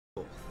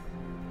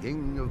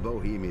King of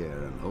Bohemia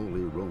and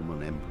Holy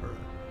Roman Emperor,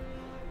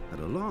 had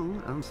a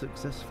long and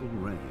successful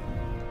reign.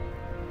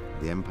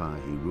 The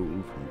empire he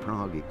ruled from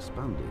Prague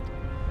expanded,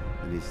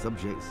 and his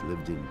subjects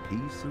lived in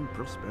peace and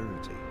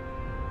prosperity.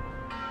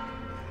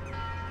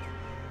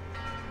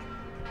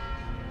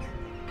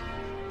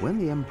 When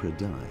the emperor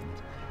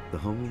died, the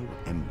whole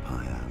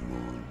empire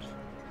mourned.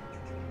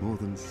 More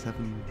than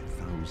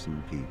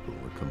 7,000 people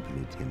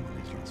accompanied him on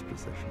his last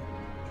procession.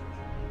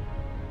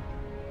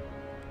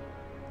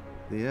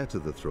 The heir to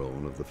the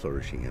throne of the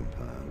flourishing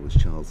empire was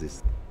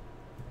Charles's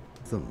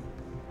son,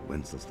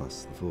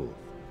 Wenceslas IV,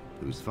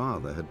 whose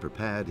father had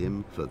prepared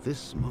him for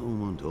this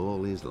moment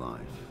all his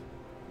life.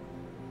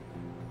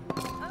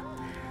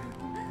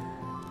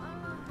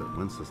 But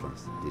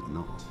Wenceslas did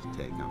not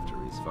take after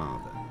his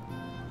father.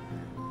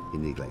 He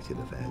neglected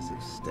affairs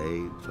of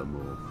state for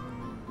more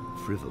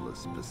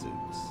frivolous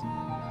pursuits.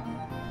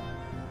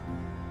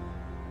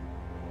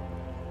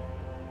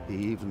 He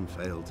even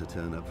failed to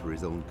turn up for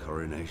his own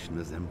coronation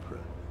as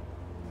emperor,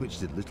 which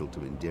did little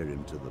to endear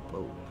him to the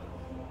Pope.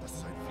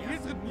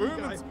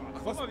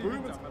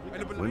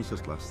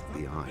 Wenceslas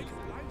the Idle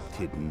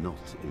did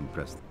not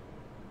impress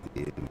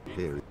the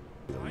imperial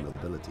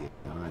nobility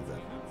either.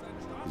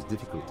 His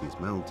difficulties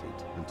mounted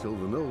until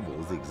the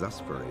nobles,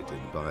 exasperated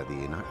by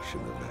the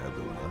inaction of their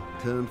ruler,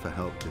 turned for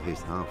help to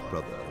his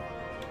half-brother,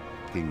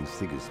 King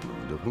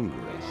Sigismund of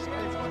Hungary.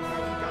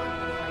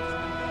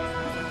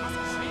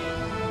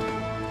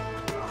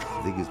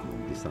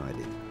 Sigismund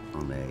decided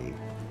on a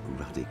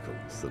radical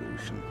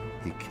solution.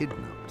 He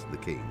kidnapped the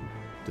king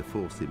to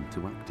force him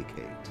to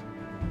abdicate,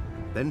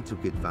 then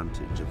took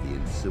advantage of the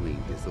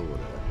ensuing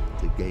disorder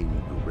to gain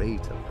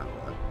greater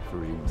power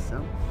for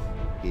himself.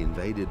 He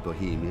invaded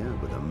Bohemia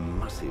with a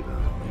massive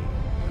army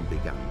and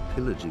began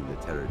pillaging the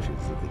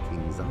territories of the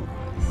king's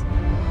allies.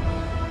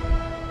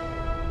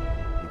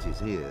 It is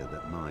here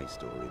that my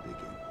story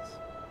begins.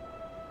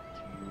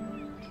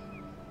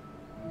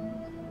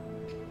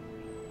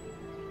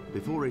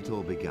 Before it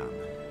all began,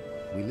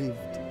 we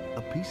lived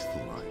a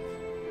peaceful life.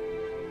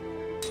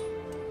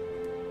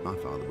 My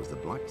father was a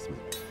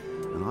blacksmith,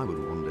 and I would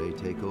one day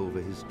take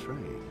over his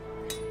trade.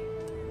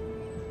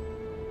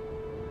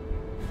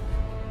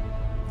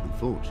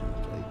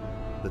 Unfortunately,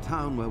 the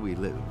town where we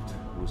lived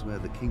was where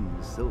the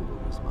king's silver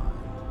was mined.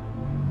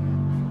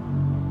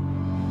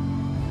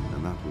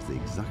 And that was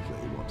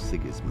exactly what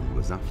Sigismund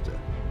was after.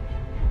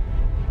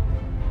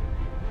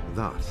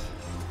 That,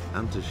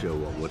 and to show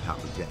what would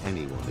happen to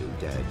anyone who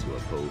dared to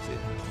oppose him.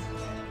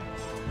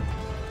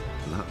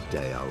 And that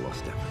day I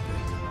lost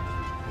everything.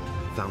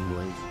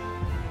 Family,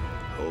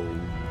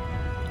 home,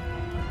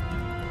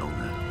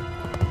 honor.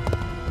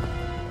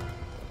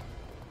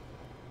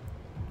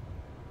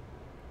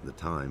 The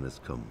time has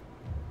come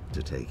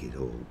to take it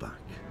all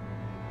back.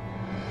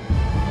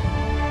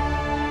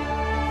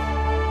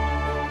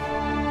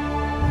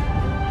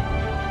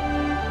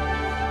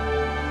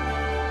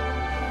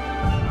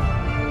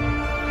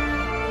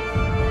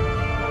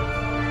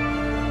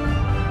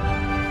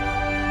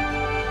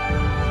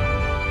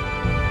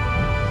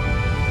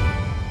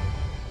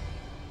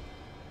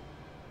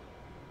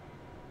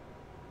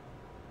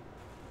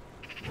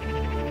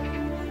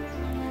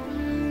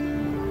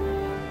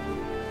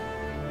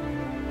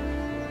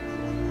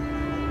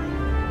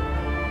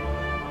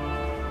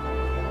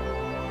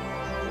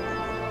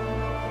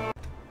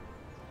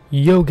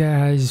 Yo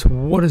guys,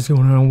 what is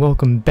going on?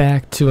 Welcome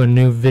back to a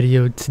new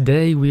video.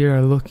 Today we are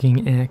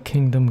looking at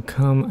Kingdom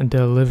Come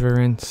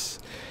Deliverance,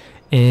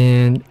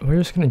 and we're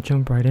just going to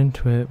jump right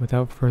into it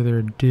without further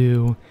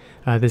ado.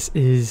 This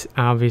is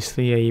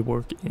obviously a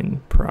work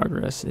in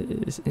progress.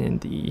 It is in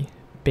the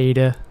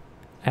beta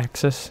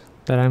access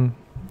that I'm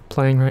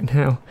playing right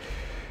now,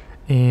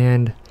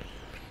 and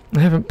I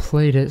haven't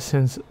played it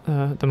since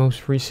the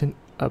most recent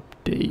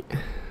update.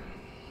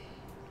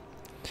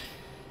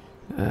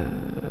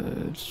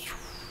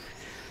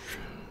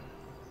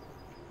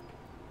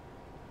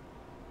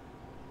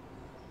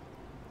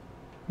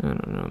 I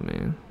don't know,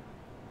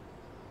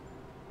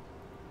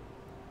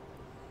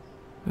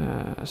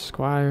 man.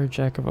 Squire,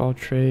 jack of all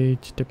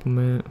trades,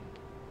 diplomat.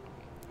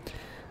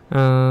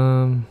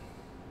 I've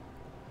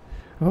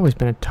always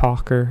been a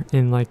talker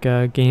in like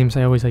games.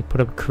 I always like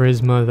put up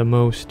charisma the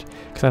most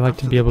because I like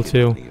to be able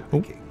to.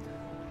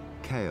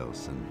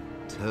 Chaos and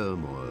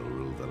turmoil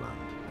ruled the land,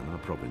 and our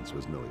province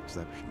was no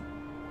exception.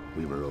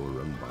 We were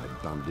overrun by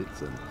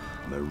bandits and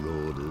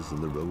marauders,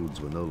 and the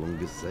roads were no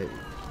longer safe.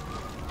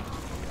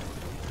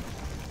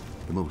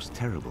 The most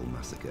terrible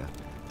massacre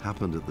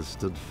happened at the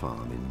stud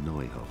farm in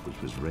Neuhof,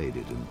 which was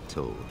raided and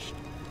torched,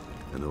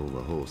 and all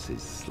the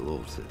horses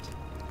slaughtered.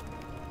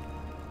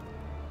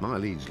 My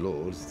liege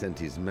lord sent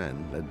his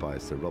men, led by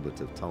Sir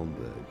Robert of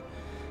Talmberg,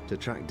 to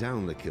track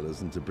down the killers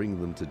and to bring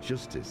them to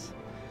justice.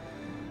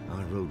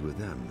 I rode with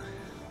them,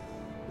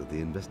 but the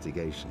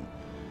investigation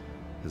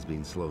has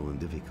been slow and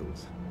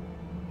difficult.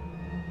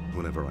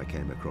 Whenever I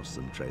came across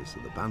some trace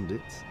of the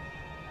bandits,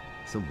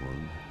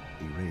 someone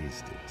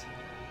erased it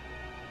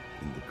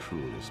in the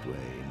cruelest way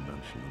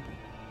imaginable.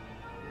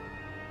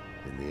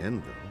 In the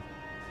end,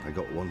 though, I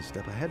got one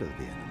step ahead of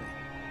the enemy.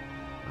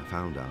 I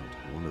found out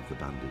one of the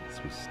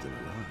bandits was still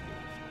alive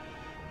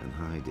and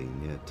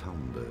hiding near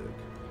Talmberg.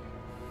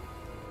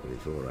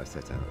 Before I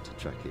set out to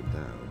track him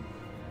down,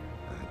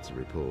 I had to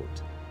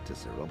report to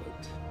Sir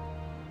Robert.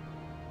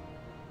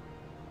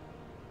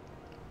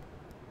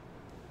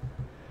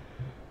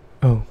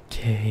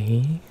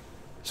 Okay.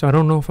 So I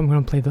don't know if I'm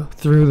gonna play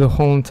through the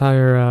whole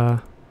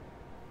entire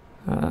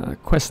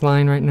quest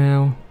line right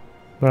now,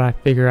 but I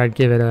figure I'd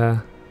give it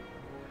a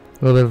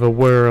little bit of a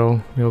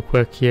whirl real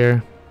quick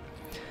here.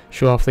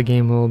 Show off the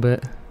game a little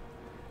bit.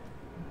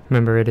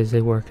 Remember, it is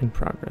a work in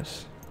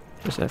progress.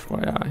 Just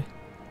FYI.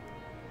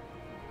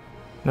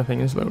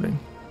 Nothing is loading.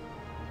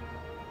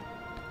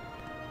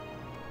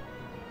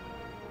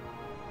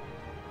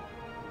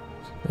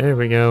 There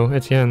we go.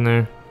 It's getting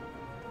there.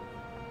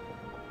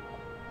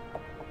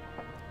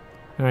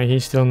 Alright,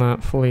 he's still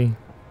not fully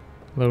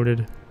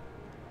loaded.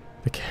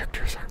 The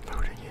characters aren't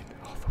loading in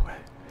all the way.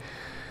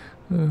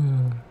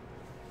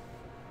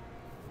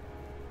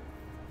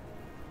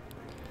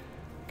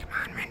 Come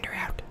on, render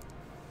out.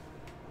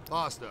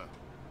 Faster.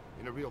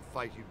 In a real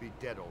fight, you'd be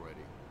dead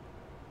already.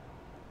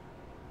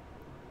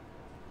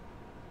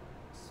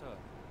 Sir.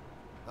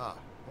 Ah,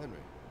 Henry.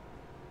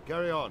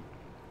 Carry on.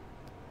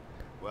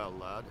 Well,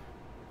 lad,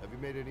 have you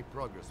made any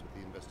progress with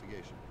the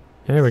investigation?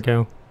 There we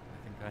go.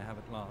 I think I have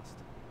at last.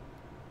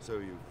 So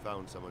you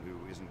found someone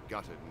who isn't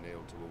gutted and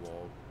nailed to a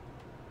wall?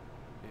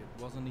 It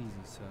wasn't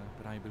easy, sir,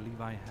 but I believe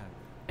I have.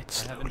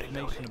 It's I have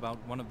information about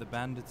one of the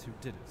bandits who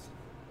did it.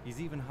 He's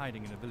even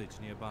hiding in a village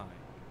nearby.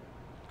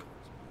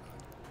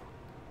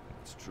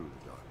 It's true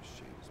the darkest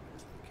shade is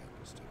made of the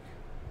candlestick.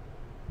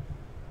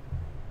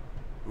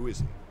 Who is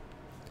he?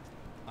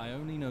 I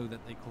only know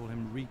that they call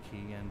him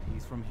Riki, and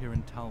he's from here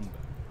in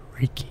Talmberg.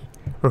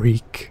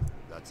 Reek.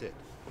 That's it.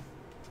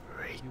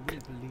 You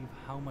wouldn't believe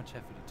how much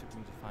effort it took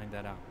me to find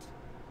that out.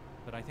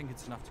 But I think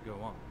it's enough to go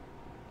on.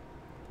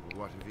 Well,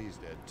 what if he's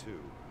dead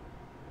too?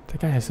 That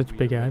guy has such We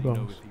big already know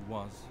eyeballs. if he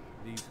was.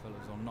 These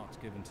fellows are not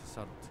given to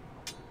subtlety.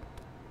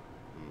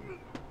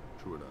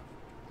 True enough.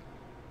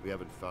 We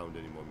haven't found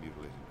any more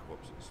mutilated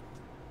corpses.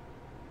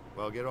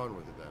 Well, get on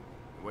with it then.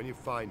 And when you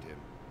find him,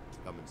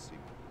 come and see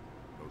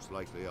me. Most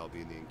likely I'll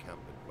be in the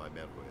encampment by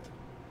Merhoed.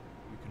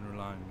 You can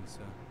rely on me,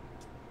 sir.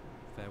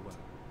 Farewell.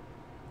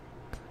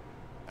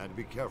 And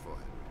be careful,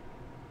 Henry.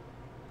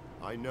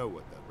 I know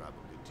what that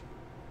rabble did to you.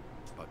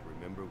 But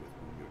remember with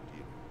whom you're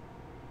dealing.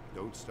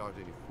 Don't start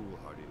any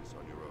foolhardiness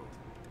on your own.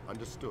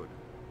 Understood?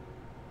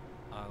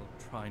 I'll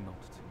try not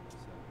to,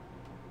 sir.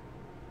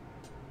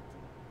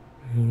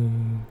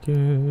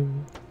 Okay.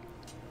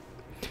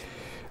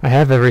 I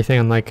have everything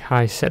on like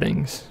high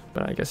settings,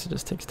 but I guess it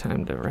just takes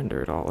time to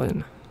render it all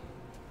in.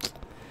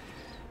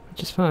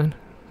 Which is fine.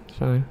 It's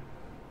fine.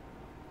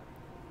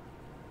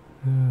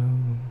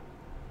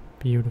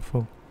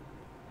 Beautiful.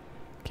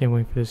 Can't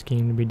wait for this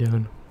game to be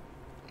done.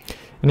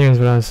 Anyways,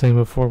 what I was saying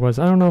before was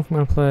I don't know if I'm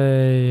gonna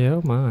play,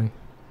 oh my,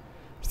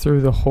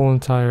 through the whole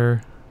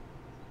entire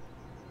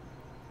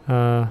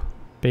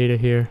beta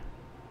here.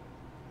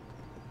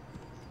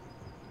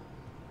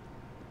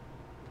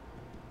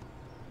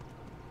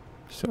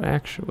 So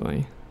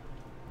actually,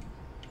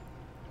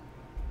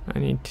 I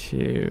need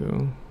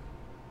to,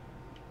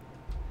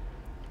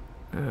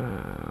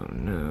 oh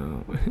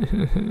no.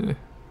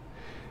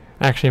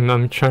 Actually,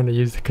 I'm trying to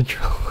use the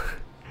controller.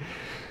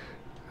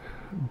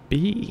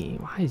 B,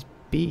 why is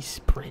B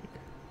sprint?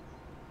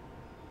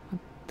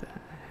 What the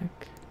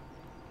heck?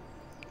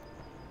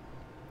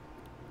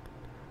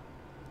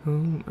 Oh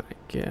my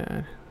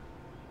god.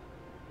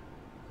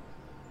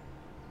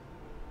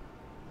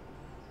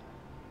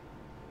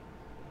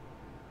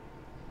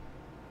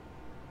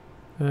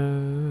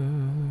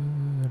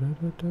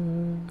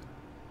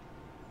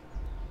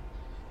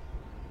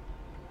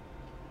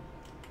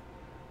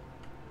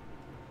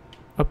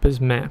 Up his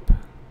map.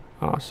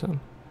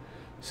 Awesome.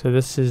 So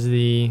this is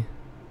the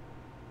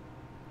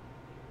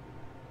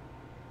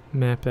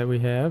map that we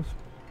have.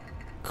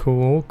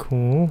 Cool,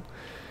 cool.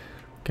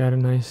 Got a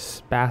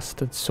nice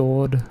bastard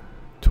sword,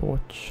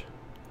 torch.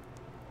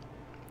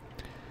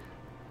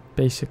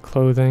 Basic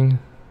clothing,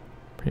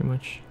 pretty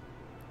much.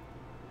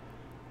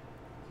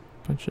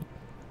 Bunch of,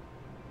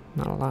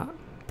 not a lot,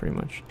 pretty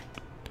much.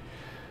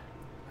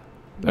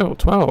 Level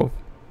 12.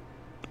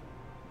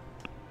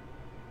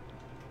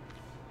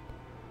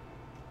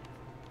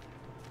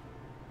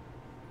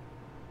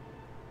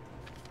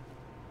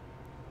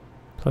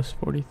 Plus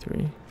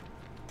 43.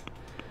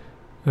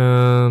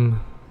 Oh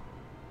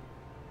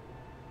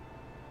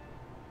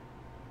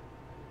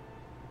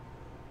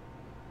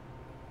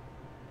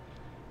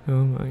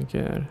my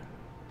god.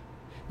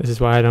 This is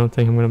why I don't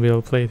think I'm going to be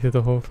able to play through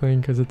the whole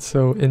thing, because it's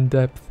so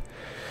in-depth.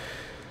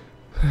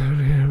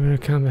 We got a bit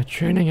of combat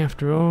training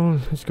after all.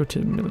 Let's go to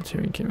the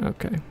military camp.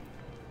 Okay.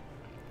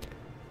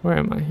 Where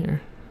am I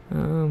here? I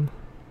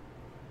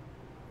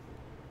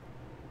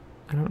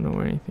don't know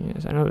where anything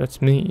is. I know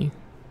that's me.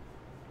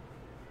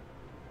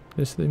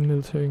 This is the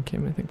military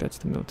encampment. I think that's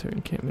the military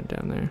encampment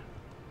down there.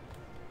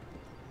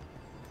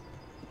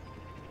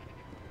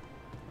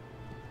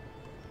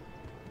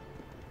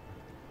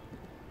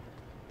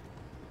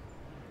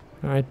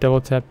 Alright,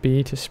 double tap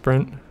B to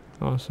sprint.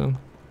 Awesome.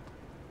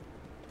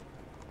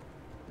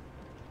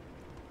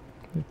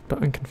 The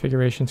button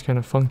configuration's kind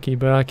of funky,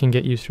 but I can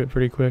get used to it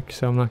pretty quick,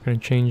 so I'm not going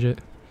to change it.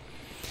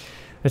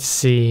 Let's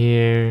see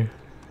here.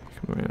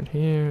 Come around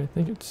here. I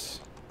think it's...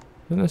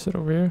 Isn't this it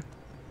over here?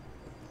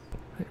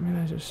 I didn't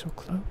realize it was so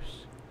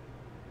close.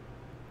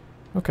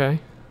 Okay.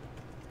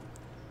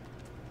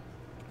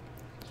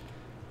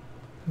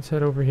 Let's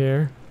head over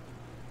here.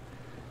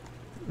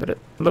 Let it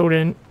load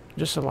in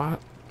just a lot.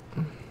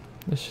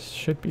 This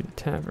should be the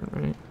tavern,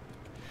 right?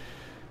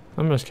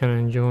 I'm just kind of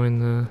enjoying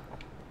the...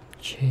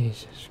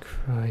 Jesus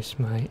Christ,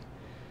 mate.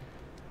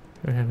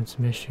 We're having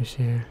some issues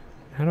here.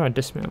 How do I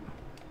dismount?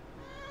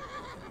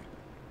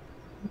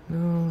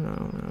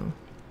 No.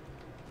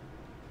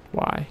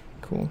 Why?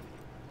 Cool.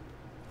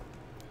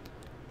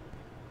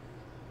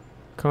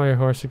 Call your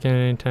horse again at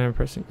any time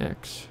pressing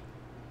X.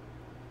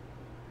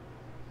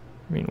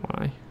 I mean,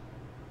 why?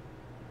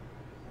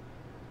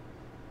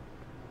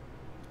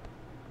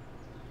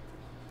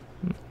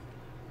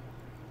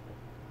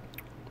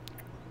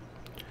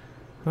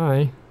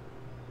 Hi.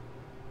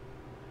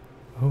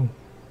 Oh.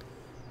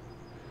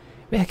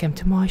 Welcome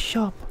to my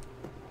shop.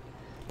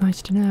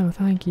 Nice to know,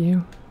 thank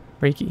you.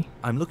 Reiki.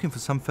 I'm looking for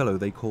some fellow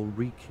they call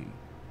Riki.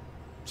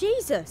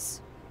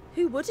 Jesus!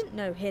 Who wouldn't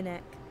know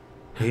Hinek?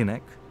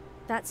 Hinek?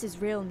 That's his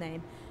real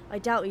name. I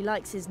doubt he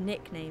likes his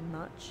nickname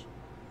much.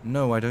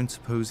 No, I don't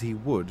suppose he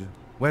would.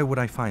 Where would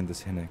I find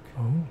this Hinek?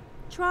 Oh.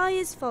 Try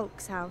his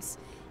folks' house,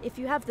 if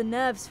you have the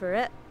nerves for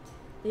it.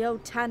 The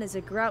old tanner's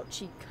a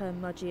grouchy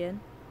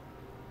curmudgeon.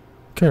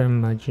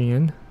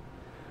 Curmudgeon.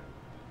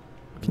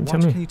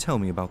 What can you tell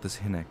me about this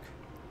Hinek?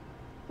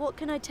 What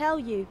can I tell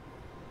you?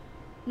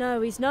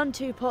 No, he's none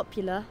too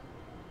popular.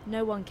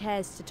 No one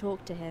cares to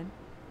talk to him.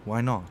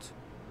 Why not?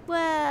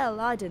 Well,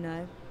 I don't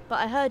know. But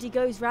I heard he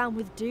goes round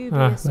with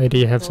dubious Lady,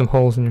 you have people. some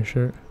holes in your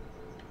shirt.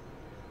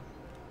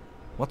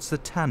 What's the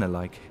tanner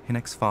like?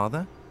 Hinek's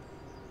father?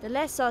 The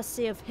less I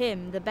see of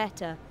him, the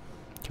better.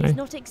 Can He's I?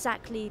 not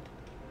exactly...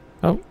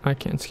 Oh, I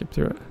can't skip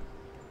through it.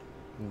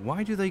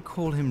 Why do they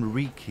call him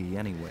Riki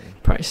anyway?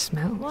 Probably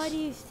smells. Why do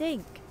you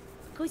think?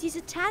 Because he's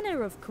a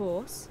tanner, of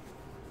course.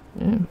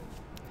 Yeah,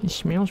 he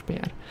smells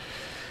bad.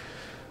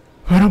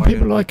 Why don't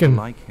people like him?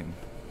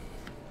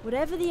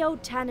 Whatever the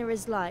old tanner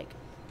is like,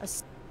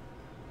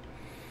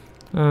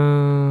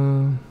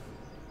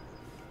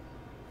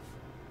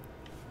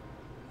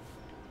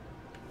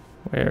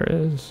 where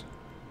is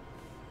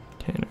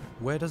Tanner?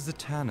 Where does the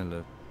tanner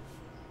live?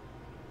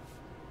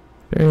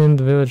 Very end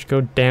of the village,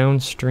 go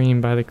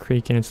downstream by the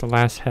creek, and it's the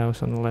last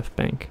house on the left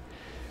bank.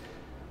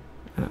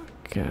 Oh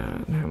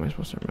god, how am I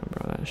supposed to remember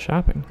all that?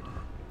 Shopping.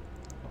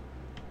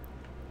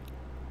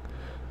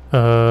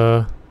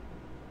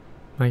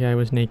 My guy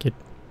was naked,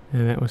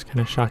 and that was kind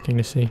of shocking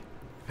to see.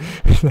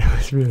 That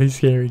was really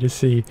scary to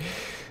see.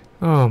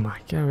 Oh my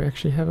god, we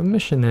actually have a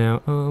mission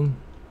now.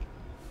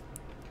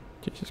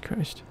 Jesus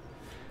Christ.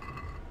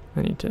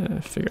 I need to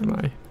figure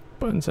my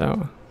buttons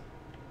out.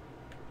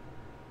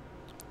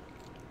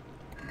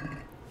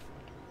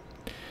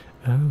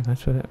 Oh,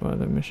 that's what that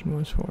other mission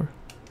was for.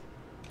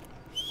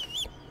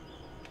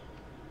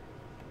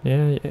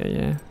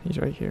 Yeah. He's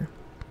right here.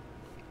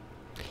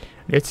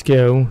 Let's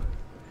go.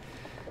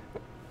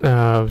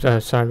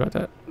 Sorry about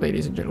that,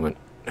 ladies and gentlemen.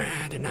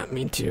 I did not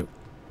mean to.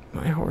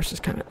 My horse is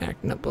kind of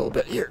acting up a little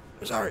bit here.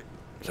 Sorry.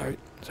 Sorry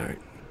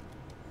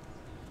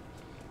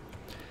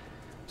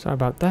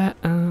about that.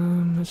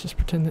 Let's just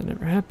pretend that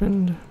never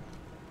happened.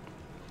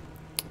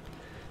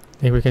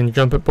 Think we can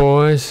jump it,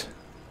 boys?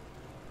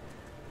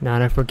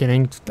 Not if we're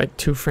getting like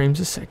 2 frames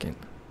a second.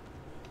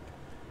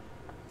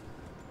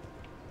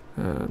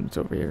 It's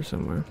over here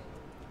somewhere.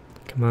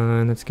 Come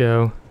on, let's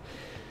go.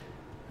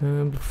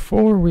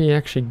 Before we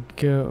actually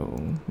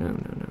go... No.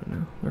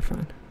 We're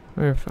fine.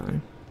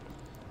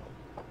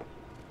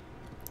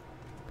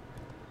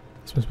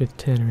 This must be the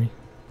tannery.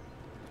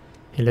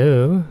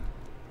 Hello?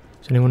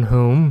 Is anyone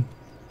home?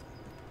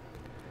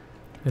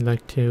 I'd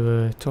like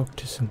to talk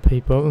to some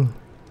people.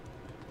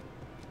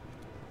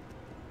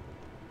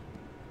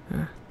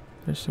 Ah,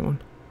 there's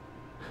someone.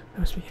 That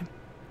must be him.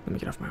 Let me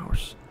get off my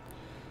horse.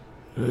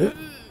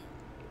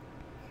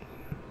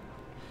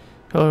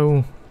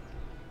 Hello.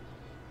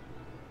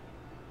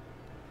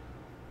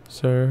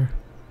 Sir.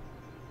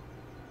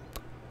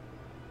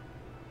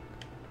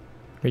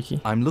 Riki.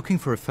 I'm looking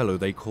for a fellow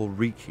they call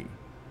Riki.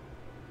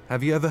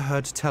 Have you ever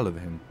heard tell of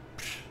him?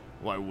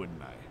 Why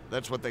wouldn't I?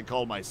 That's what they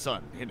call my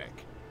son,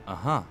 Hinek.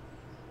 Uh-huh.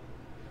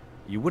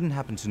 You wouldn't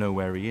happen to know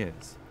where he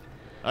is?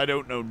 I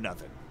don't know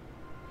nothing.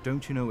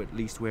 Don't you know at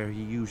least where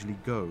he usually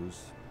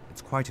goes?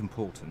 It's quite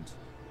important.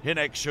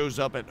 Hinek shows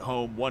up at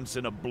home once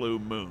in a blue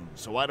moon,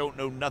 so I don't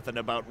know nothing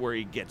about where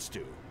he gets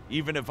to.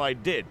 Even if I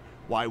did,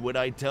 why would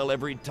I tell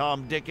every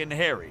Tom, Dick, and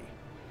Harry?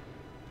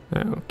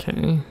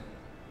 Okay.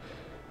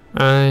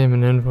 I am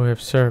an envoy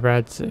of Sir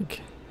Radzig.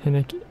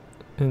 Hinek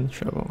in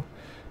trouble.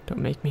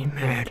 Don't make me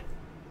mad.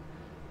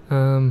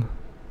 Do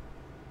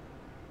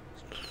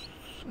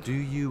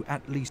you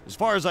at least... As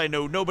far as I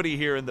know, nobody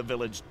here in the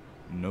village...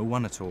 No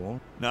one at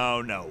all? No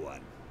one.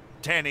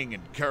 tanning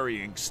and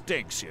currying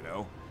stinks, you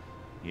know.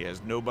 He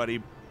has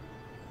nobody...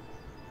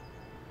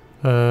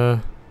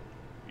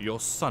 Your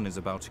son is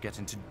about to get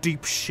into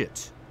deep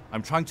shit.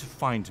 I'm trying to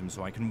find him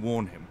so I can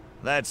warn him.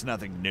 That's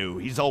nothing new.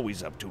 He's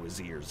always up to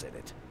his ears in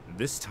it.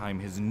 This time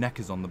his neck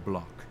is on the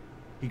block.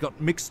 He got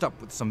mixed up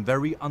with some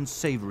very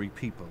unsavory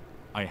people.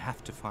 I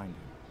have to find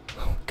him.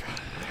 Oh,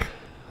 God.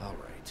 All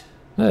right.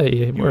 Hey,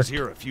 it He was worked.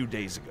 here a few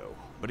days ago,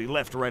 but he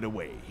left right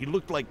away. He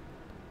looked like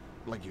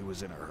he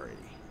was in a hurry.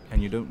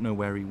 And you don't know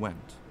where he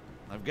went?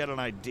 I've got an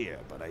idea,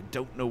 but I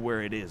don't know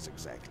where it is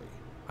exactly.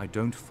 I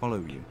don't follow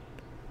you.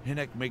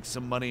 Hinek makes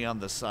some money on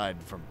the side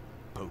from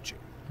poaching.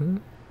 Hmm?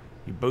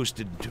 He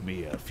boasted to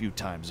me a few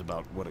times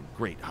about what a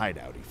great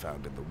hideout he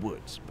found in the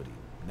woods, but he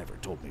never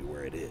told me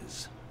where it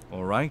is.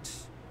 All right.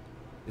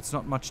 It's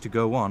not much to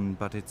go on,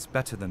 but it's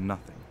better than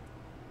nothing.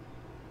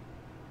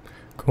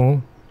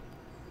 Cool.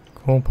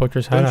 Cool,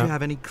 poacher's Don't hideout. you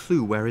have any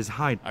clue where his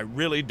hide... I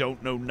really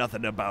don't know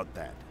nothing about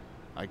that.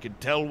 I could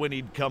tell when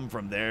he'd come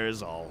from there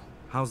is all.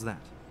 How's that?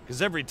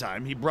 'Cause every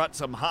time he brought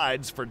some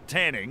hides for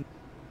tanning.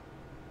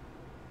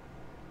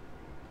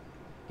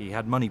 He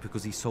had money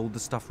because he sold the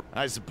stuff...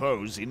 I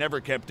suppose he never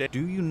kept it.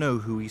 Do you know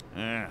who he's...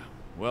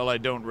 Well, I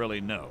don't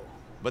really know.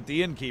 But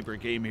the innkeeper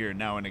came here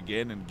now and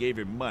again and gave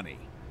him money.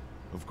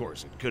 Of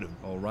course, it could have...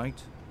 All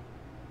right.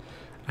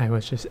 I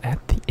was just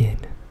at the inn.